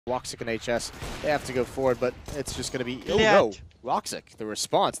woxic and HS, they have to go forward, but it's just going to be, oh no, woxic, the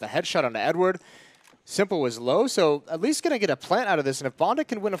response, the headshot on Edward. Simple was low, so at least going to get a plant out of this, and if Bonda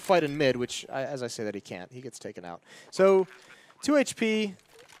can win a fight in mid, which, as I say that he can't, he gets taken out. So, 2 HP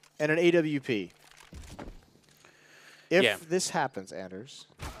and an AWP. If this happens, Anders.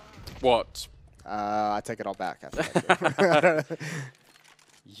 What? I take it all back after that.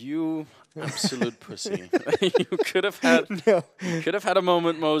 You absolute pussy. You could have had a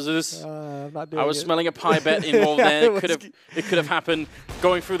moment, Moses. I'm not doing I was smelling a pie bet involved there. It could have happened.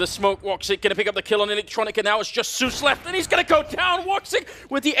 Going through the smoke, woxic gonna pick up the kill on Electronic, and now it's just Zeus left, and he's gonna go down. Woxic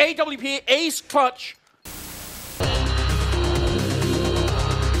with the AWP ace clutch.